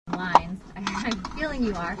feeling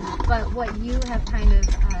you are, but what you have kind of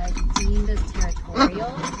deemed as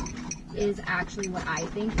territorial is actually what I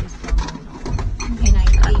think is phenomenal. And I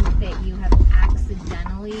think that you have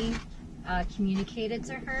accidentally communicated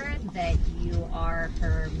to her that you are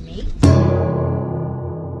her mate.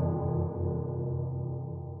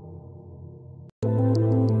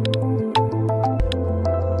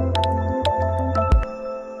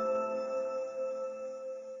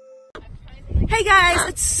 Hey guys,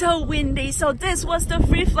 it's so windy, so this was the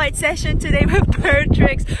free flight session today with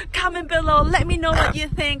Petzholdt. Comment below, let me know what you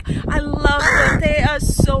think. I love them, they are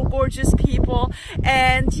so gorgeous people.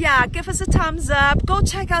 And yeah, give us a thumbs up, go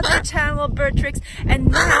check out their channel, Petzholdt. And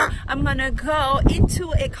now I'm gonna go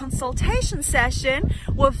into a consultation session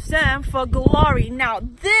with them for Glory. Now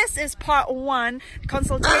this is part 1,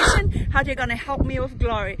 consultation, how they're gonna help me with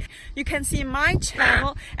Glory. You can see my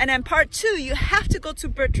channel, and then part 2, you have to go to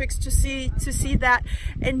Petzholdt to see that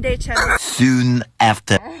in their channel. Soon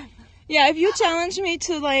after. Yeah, if you challenge me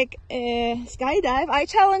to like skydive, I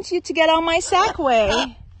challenge you to get on my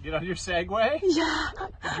Segway. Get on your Segway? Yeah.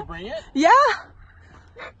 Did you bring it? Yeah.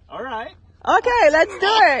 All right. Okay, let's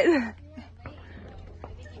do it.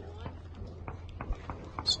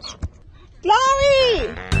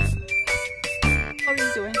 Glory! How are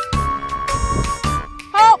you doing?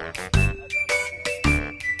 Help!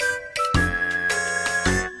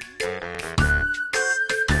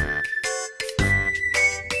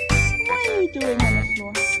 Doing on the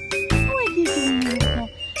floor? What are you doing on the floor?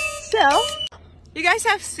 So, you guys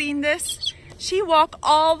have seen this. She walked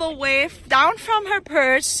all the way down from her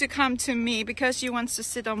perch to come to me because she wants to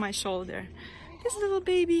sit on my shoulder. This little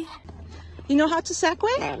baby. You know how to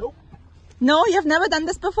Segway? Nope. No, you have never done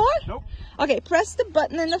this before? Nope. Okay, press the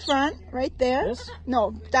button in the front, right there. This?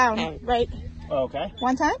 No, down, right. Oh, okay.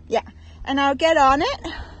 One time? Yeah. And I'll get on it.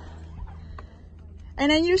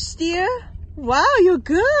 And then you steer. Wow, you're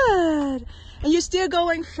good. And you're still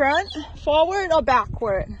going front, forward, or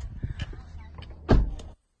backward?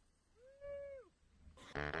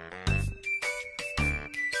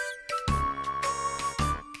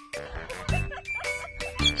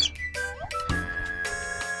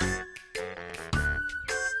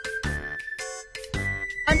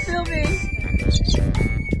 I'm filming.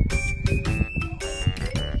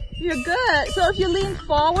 You're good. So if you lean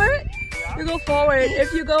forward, you go forward.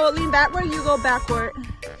 If you go lean backward, you go backward.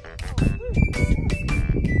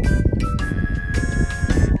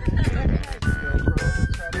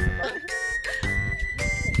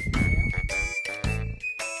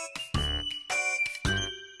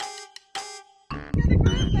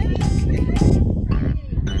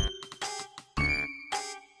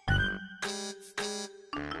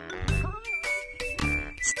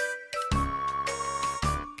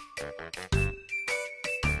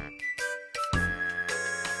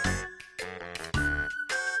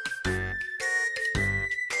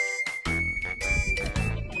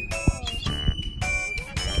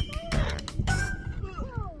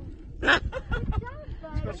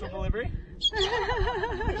 Special delivery. Here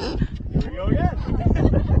we go again.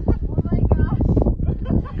 Oh my gosh.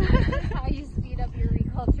 This is how you speed up your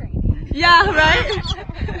recall training. Yeah, right?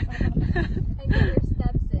 And get your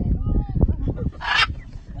steps in.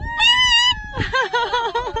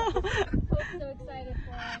 I'm so excited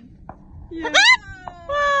for him. Yeah.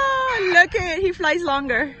 Wow, look at it, he flies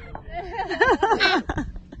longer.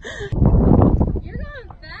 You're going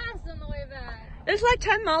fast on the way back. It's like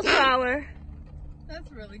 10 miles per hour.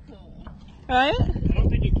 That's really cool. Right? I don't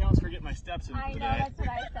think it counts for getting my steps in I today. know, that's what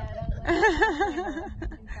I said. I was like,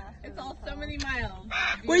 It's all so many miles.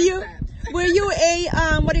 Were you a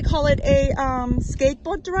what do you call it, a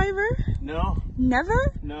skateboard driver? No.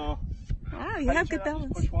 Never? No. Wow, you have good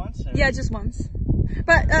balance. Push once? Yeah, just once.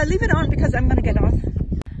 But leave it on because I'm gonna get on.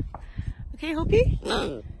 Okay,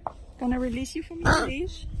 Hoopy? Gonna release you from your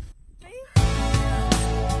leash.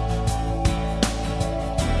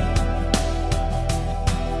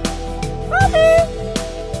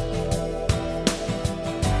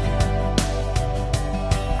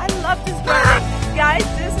 I love this bird. Guys,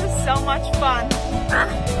 this is so much fun.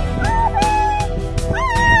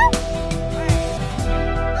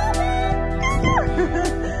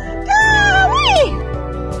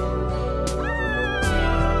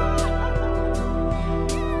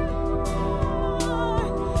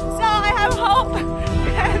 So I have hope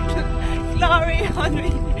and Glory on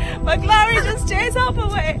me. But Glory just chased off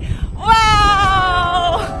away.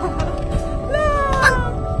 Wow! Look!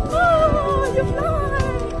 Oh, you fly!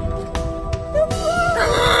 You fly!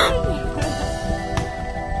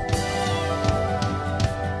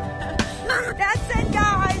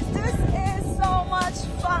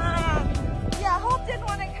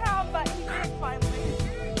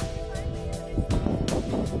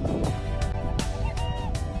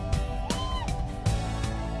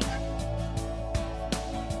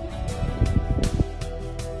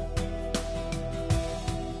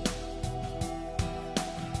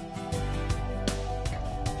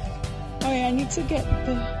 Sorry, I need to get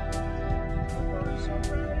the...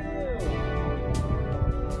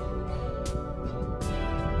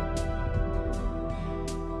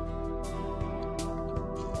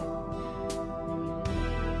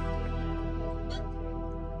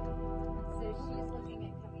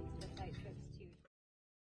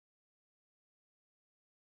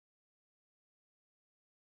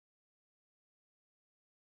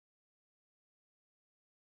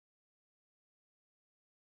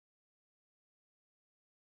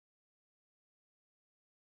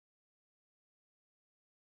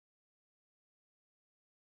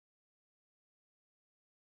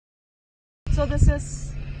 So this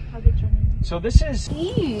is how the journey. So this is...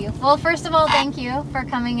 Well, first of all, thank you for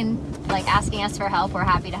coming and like asking us for help. We're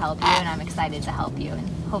happy to help you, and I'm excited to help you and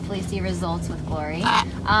hopefully see results with Glory.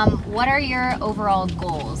 What are your overall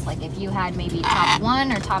goals? Like if you had maybe top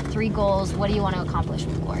 1 or top 3 goals, what do you want to accomplish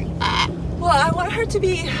with Glory? Well, I want her to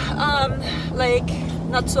be like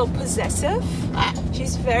not so possessive.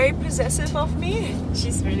 She's very possessive of me.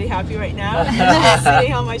 She's really happy right now.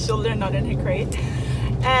 Sitting on my shoulder, not in her crate.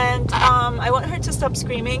 And I want her to stop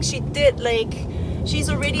screaming. She did like, she's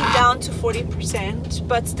already down to 40%,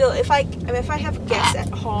 but still, if I have guests at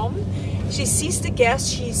home, she sees the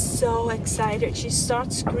guests, she's so excited. She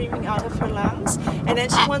starts screaming out of her lungs, and then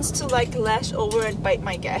she wants to like lash over and bite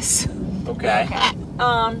my guests. Okay.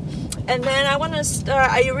 And then I want to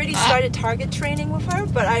start, I already started target training with her,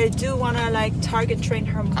 but I do want to like target train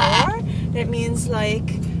her more. That means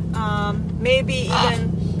like maybe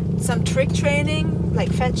even some trick training,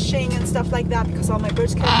 like fetching and stuff like that, because all my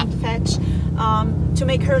birds can fetch, to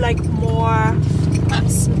make her like more,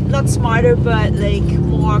 not smarter, but like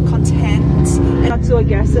more content and not so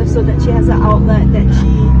aggressive, so that she has an outlet that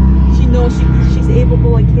she knows she's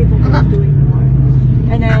capable of doing more.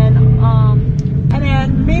 And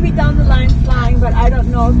then maybe down the line flying, but I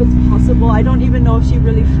don't know if it's possible. I don't even know if she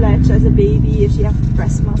really fletched as a baby, if she has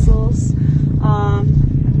breast muscles.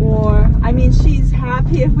 Or, I mean, she's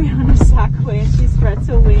happy if we're on a sackway and she spreads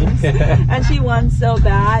her wings and she wants so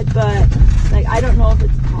bad, but like, I don't know if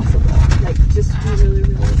it's possible. Like, just be really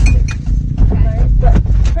realistic. Right? But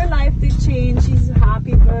her life did change. She's a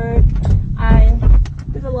happy bird.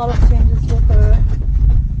 There's a lot of changes with her.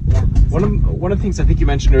 Yeah. One of the things I think you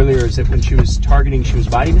mentioned earlier is that when she was targeting, she was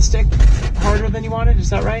biting the stick harder than you wanted. Is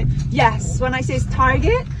that right? Yes. When I say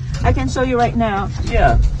target, I can show you right now.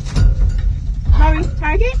 Yeah. Hurry,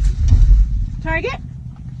 target, target,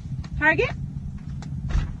 target,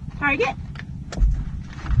 target.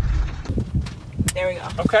 There we go.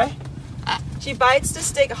 Okay. She bites the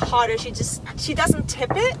stick harder. She doesn't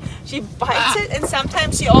tip it. She bites it, and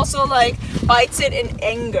sometimes she also like bites it in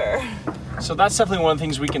anger. So that's definitely one of the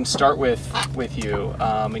things we can start with you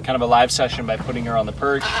in kind of a live session by putting her on the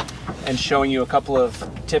perch and showing you a couple of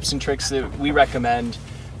tips and tricks that we recommend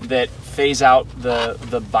that phase out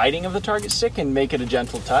the biting of the target stick and make it a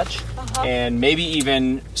gentle touch, and maybe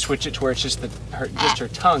even switch it to where it's just her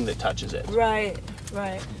tongue that touches it. Right.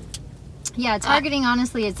 Yeah, targeting,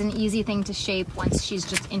 honestly, it's an easy thing to shape once she's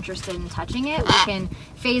just interested in touching it. We can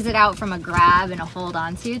phase it out from a grab and a hold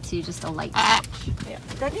onto to just a light touch. Yeah.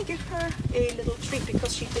 Let me give her a little treat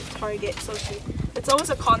because she did target, so it's always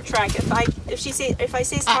a contract. If I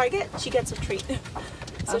say target, she gets a treat.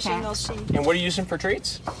 So Okay. she knows she. And what are you using for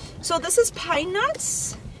treats? So this is pine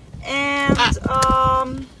nuts, and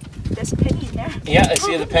there's a penny in there. Yeah, I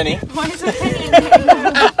see the penny. Why is a penny in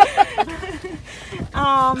there?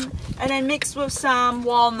 And then mixed with some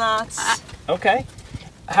walnuts. Okay.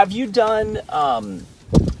 Have you done one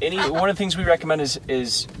of the things we recommend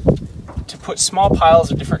is to put small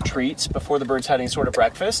piles of different treats before the bird's had any sort of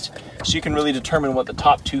breakfast, so you can really determine what the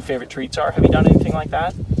top 2 favorite treats are. Have you done anything like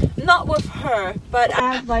that? Not with her, but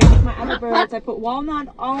I have like my other birds. I put walnut,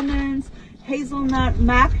 almonds, hazelnut,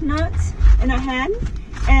 mac nuts in a hen,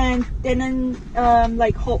 and then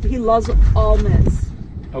like Hope, he loves almonds.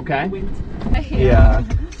 Okay. Yeah.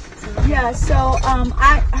 Yeah, so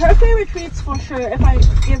her favorite treats for sure, if I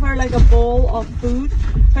give her like a bowl of food,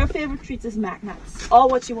 her favorite treats is mac nuts. All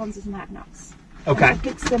what she wants is mac nuts. Okay. She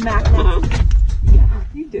picks the mac nuts. Yeah,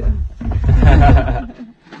 you do.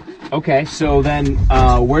 Okay, so then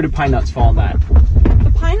where do pine nuts fall in that?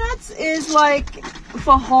 The pine nuts is like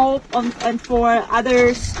for Hope and for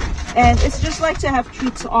others, and it's just like to have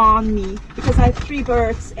treats on me because I have 3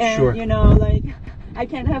 birds, and Sure. you know, like I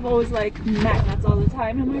can't have always like mac nuts all the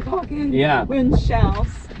time in my pocket. Yeah. With shells.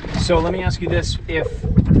 So let me ask you this: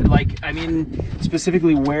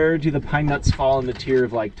 specifically, where do the pine nuts fall in the tier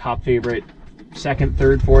of like top favorite, second,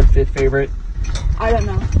 third, fourth, fifth favorite? I don't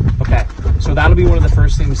know. Okay. Okay, so that'll be one of the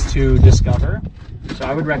first things to discover. So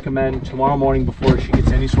I would recommend tomorrow morning before she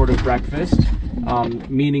gets any sort of breakfast,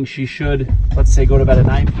 meaning she should, let's say, go to bed at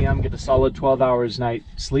 9 p.m., get a solid 12 hours night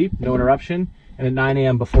sleep, no interruption, and at 9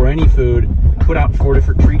 a.m. before any food, put out 4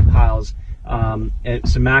 different treat piles,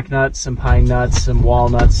 some mac nuts, some pine nuts, some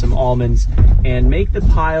walnuts, some almonds, and make the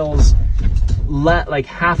piles like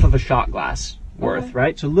half of a shot glass worth,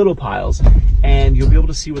 right? So little piles, and you'll be able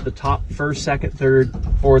to see what the top first, second, third,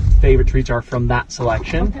 fourth favorite treats are from that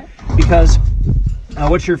selection. Okay. Because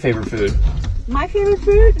what's your favorite food? My favorite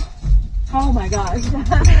food? Oh my gosh.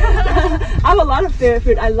 I have a lot of favorite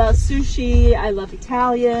food. I love sushi, I love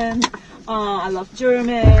Italian, I love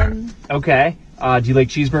German. Okay. Do you like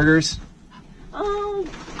cheeseburgers?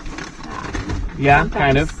 Yeah, sometimes.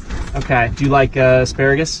 kind of. Okay. Do you like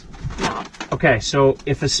asparagus? No. Okay, so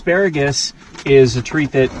if asparagus is a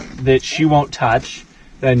treat that she won't touch,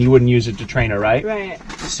 then you wouldn't use it to train her, right? Right.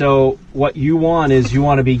 So what you want is you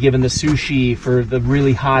want to be given the sushi for the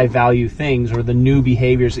really high value things or the new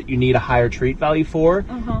behaviors that you need a higher treat value for.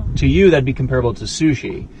 To you, that'd be comparable to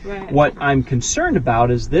sushi. Right. What I'm concerned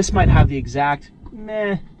about is this might have the exact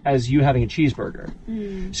meh as you having a cheeseburger.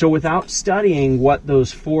 So without studying what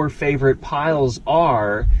those 4 favorite piles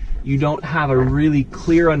are, you don't have a really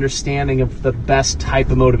clear understanding of the best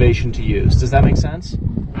type of motivation to use. Does that make sense?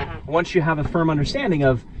 Once you have a firm understanding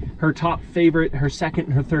of her top favorite, her second,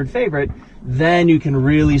 and her third favorite, then you can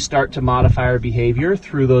really start to modify her behavior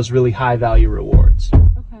through those really high value rewards.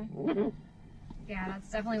 Okay. Yeah,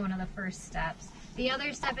 that's definitely one of the first steps. The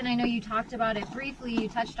other step, and I know you talked about it briefly, you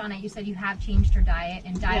touched on it, you said you have changed your diet,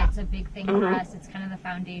 and diet's a big thing for us. It's kind of the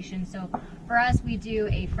foundation. So for us, we do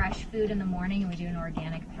a fresh food in the morning and we do an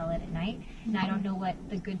organic pellet at night. And I don't know what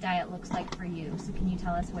the good diet looks like for you. So can you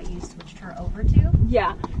tell us what you switched her over to?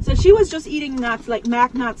 Yeah, so she was just eating nuts, like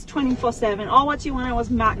mac nuts 24/7. All what she wanted was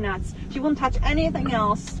mac nuts. She wouldn't touch anything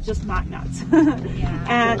else, just mac nuts. Yeah.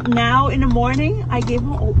 And now in the morning, I gave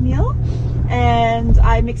her oatmeal and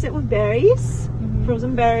I mix it with berries,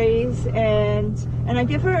 frozen berries, and I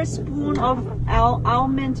give her a spoon of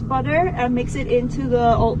almond butter and mix it into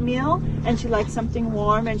the oatmeal, and she likes something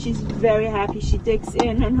warm and she's very happy. She digs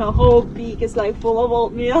in and her whole beak is like full of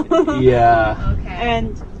oatmeal. Yeah. Okay.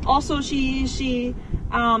 And also she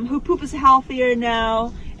her poop is healthier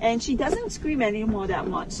now and she doesn't scream anymore that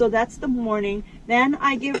much. So that's the morning. Then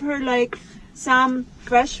I give her like some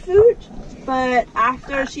fresh food, but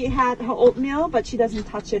after she had her oatmeal, but she doesn't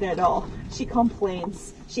touch it at all. She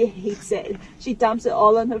complains. She hates it. She dumps it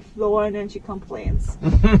all on the floor and then she complains.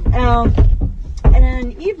 And then in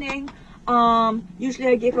the evening, usually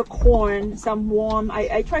I give her corn, some warm,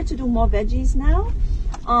 I try to do more veggies now.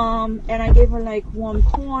 And I gave her like warm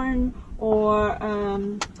corn or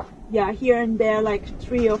here and there like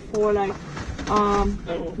 3 or 4 like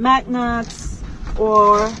mac nuts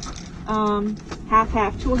or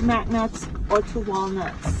half 2 mac nuts or 2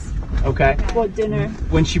 walnuts Okay. for dinner.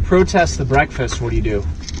 When she protests the breakfast, what do you do?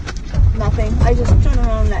 Nothing. I just turn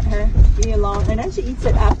around and let her be alone, and then she eats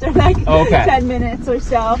it after like 10 minutes or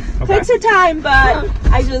so. Okay. Takes her time, but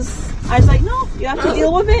I was like, no, you have to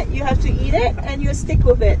deal with it. You have to eat it, and you stick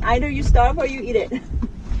with it. Either you starve or you eat it.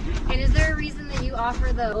 And is there a reason that you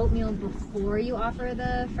offer the oatmeal before you offer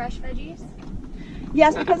the fresh veggies?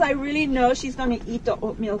 Yes, because I really know she's going to eat the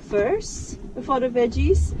oatmeal first before the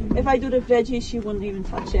veggies. If I do the veggies, she wouldn't even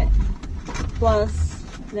touch it. Plus,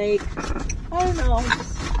 like, I don't know.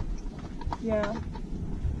 Yeah.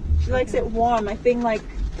 She likes it warm. I think, like,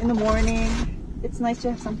 in the morning, it's nice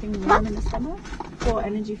to have something warm in the stomach for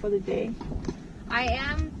energy for the day. I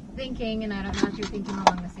am thinking, and I don't know if you're thinking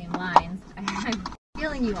along the same lines, I'm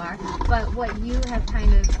feeling you are, but what you have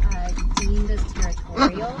kind of deemed as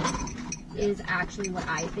territorial is actually what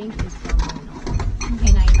I think is hormonal.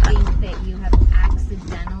 And I think that you have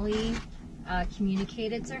accidentally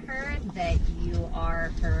communicated to her that you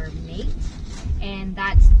are her mate, and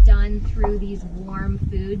that's done through these warm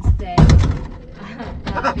foods that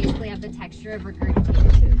basically have the texture of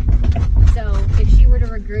regurgitated food. So if she were to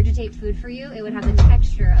regurgitate food for you, it would have the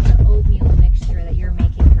texture of the oatmeal mixture that you're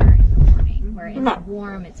making her in the morning, where it's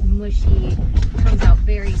warm, it's mushy, comes out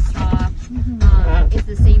very soft. It's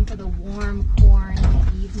the same for the warm corn in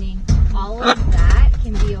the evening. All of that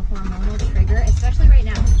can be a hormonal trigger, especially right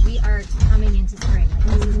now because we are coming into spring.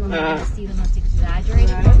 Like, this is when we're going to see the most exaggerated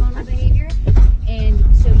hormonal behavior,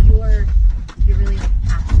 and so you're really like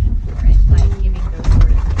asking for it by giving those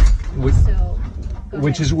sort of things. So,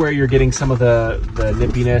 which is where you're getting some of the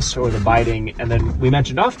nippiness or the biting. And then we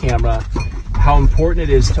mentioned off camera how important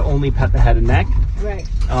it is to only pet the head and neck Right.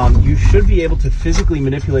 You should be able to physically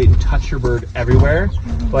manipulate and touch your bird everywhere,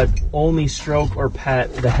 but only stroke or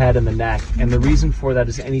pet the head and the neck. And the reason for that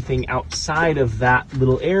is anything outside of that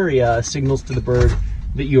little area signals to the bird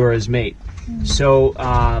that you are his mate. So,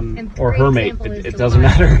 or her mate, it doesn't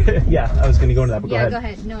matter. Yeah, I was going to go into that, but go ahead. Yeah, go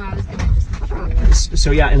ahead. No, I was going to just make sure you were.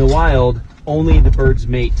 So yeah, in the wild, only the bird's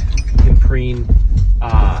mate can preen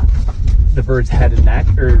the bird's head and neck,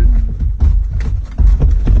 or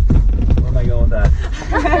where am I going with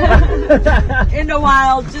that? In the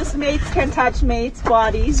wild, just mates can touch mates'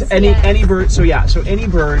 bodies. So any bird, so any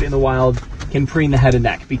bird in the wild can preen the head and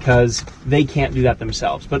neck because they can't do that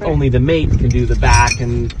themselves, but only the mate can do the back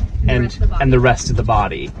and the rest of the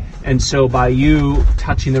body. And so by you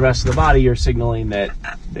touching the rest of the body, you're signaling that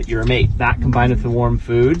you're a mate. That combined with the warm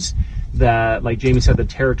foods, that, like Jamie said, the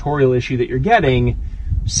territorial issue that you're getting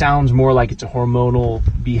sounds more like it's a hormonal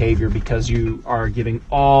behavior because you are giving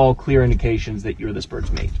all clear indications that you're this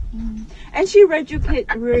bird's mate. And she regurgitate?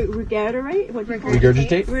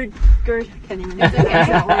 Regurgitate? Can't even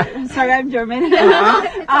that word. Sorry, I'm German.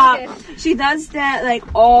 She does that like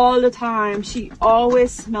all the time. She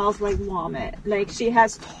always smells like vomit. Like she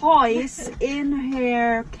has toys in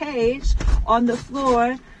her cage on the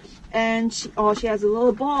floor, and she has a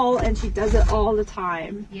little ball, and she does it all the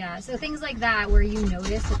time. Yeah, so things like that where you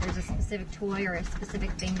notice that there's a specific toy or a specific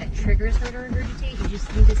thing that triggers her to regurgitate, you just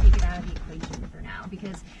need to take it out of the equation for now,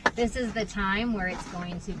 because this is the time where it's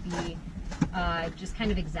going to be just kind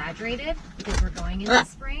of exaggerated because we're going into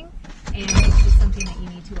spring, and it's just something that you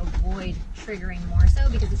need to avoid triggering more so,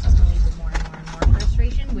 because it's just going to lead to more and more and more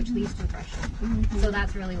frustration, which leads to aggression. So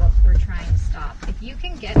that's really what we're trying to stop. If you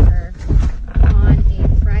can get her on a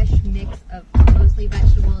fresh mix of mostly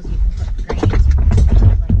vegetables, you can put grains, you can put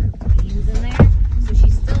like cooked beans in there, so she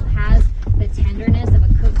still has the tenderness of a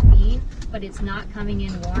cooked bean, but it's not coming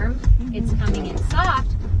in warm, it's coming in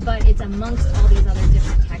soft, but it's amongst all these other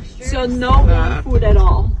different textures. So no warm food at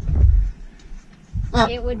all.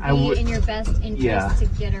 It would be in your best interest to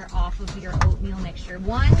get her off of your oatmeal mixture.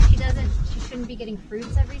 One, she shouldn't be getting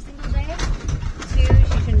fruits every single day. Two, she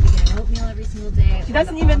shouldn't be getting oatmeal every single day. She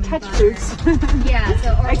doesn't even touch fruits. Yeah,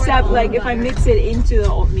 so except like if I mix it into the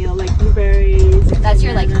oatmeal, like blueberries. That's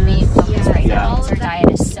your like main focus right now. Because her diet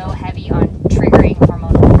is so heavy on triggering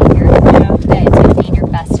hormonal behavior that it's going to be in your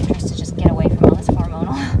best interest to just get away from all this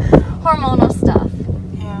hormonal stuff.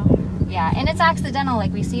 Yeah, and it's accidental.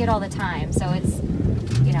 Like we see it all the time. So it's,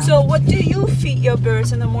 you know. So what do you feed your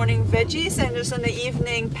birds in the morning? Veggies, and just in the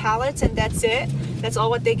evening pellets, and that's it. That's all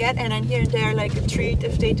what they get, and then here and there like a treat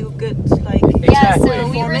if they do good, like yeah. So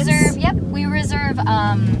we reserve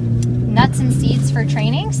nuts and seeds for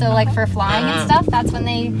training. So like for flying and stuff, that's when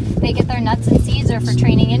they get their nuts and seeds, or for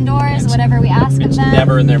training indoors, whatever we ask of them. It's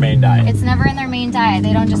never in their main diet. It's never in their main diet.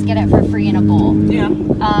 They don't just get it for free in a bowl. Yeah.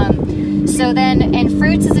 So then, and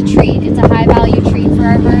fruits is a treat. It's a high value treat for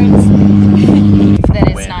our birds. That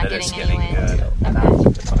it's not getting any wind. And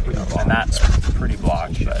that's pretty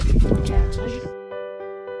blocked, but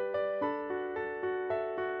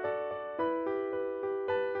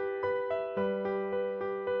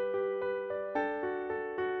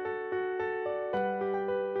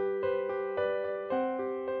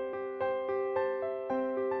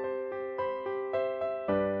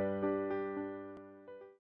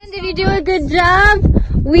Did you do a good job?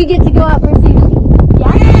 We get to go out for sushi.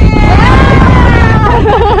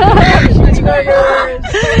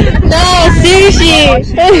 No,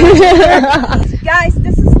 sushi! Guys,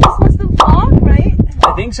 this was the vlog, right?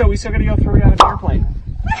 I think so. We still gotta go through out of the airplane.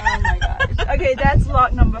 Oh my gosh. Okay, that's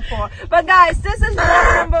vlog number 4. But guys, this is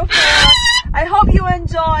vlog number 4. I hope you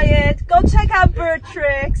enjoy it. Go check out Bird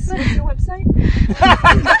Tricks. What's your website?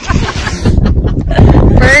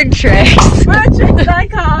 Bird Tricks.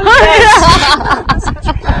 Birdtricks.com.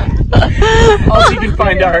 Also, you can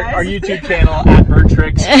find our YouTube channel at Bird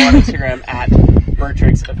Tricks, on Instagram at Bird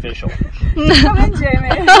Tricks Official. Come in,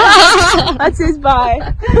 Jamie. That's his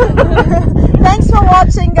bye. Thanks for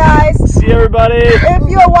watching, guys. See everybody. If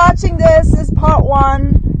you're watching this is part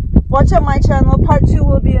 1, watch on my channel. Part 2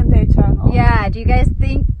 will be on their channel. Yeah, do you guys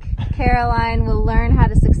think Caroline will learn how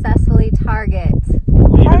to successfly target?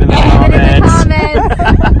 Leave it in the comments.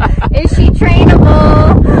 Is she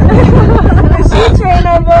trainable? Is she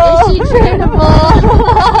trainable?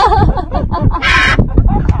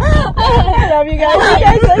 I love you guys. You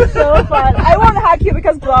guys are so fun. I won't hack you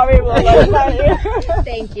because Glory will love you.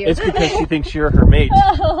 Thank you. It's because she thinks you're her mate.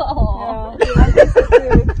 Yeah, I think so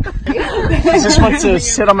too. She just wants to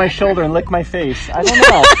sit on my shoulder and lick my face. I don't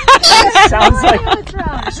know. Sounds like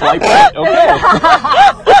swipe right. Okay.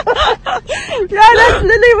 Yeah, that's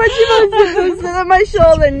literally what she wants to do. Sit on my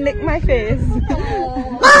shoulder and lick my face.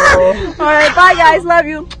 Alright, bye guys. Love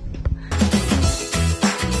you.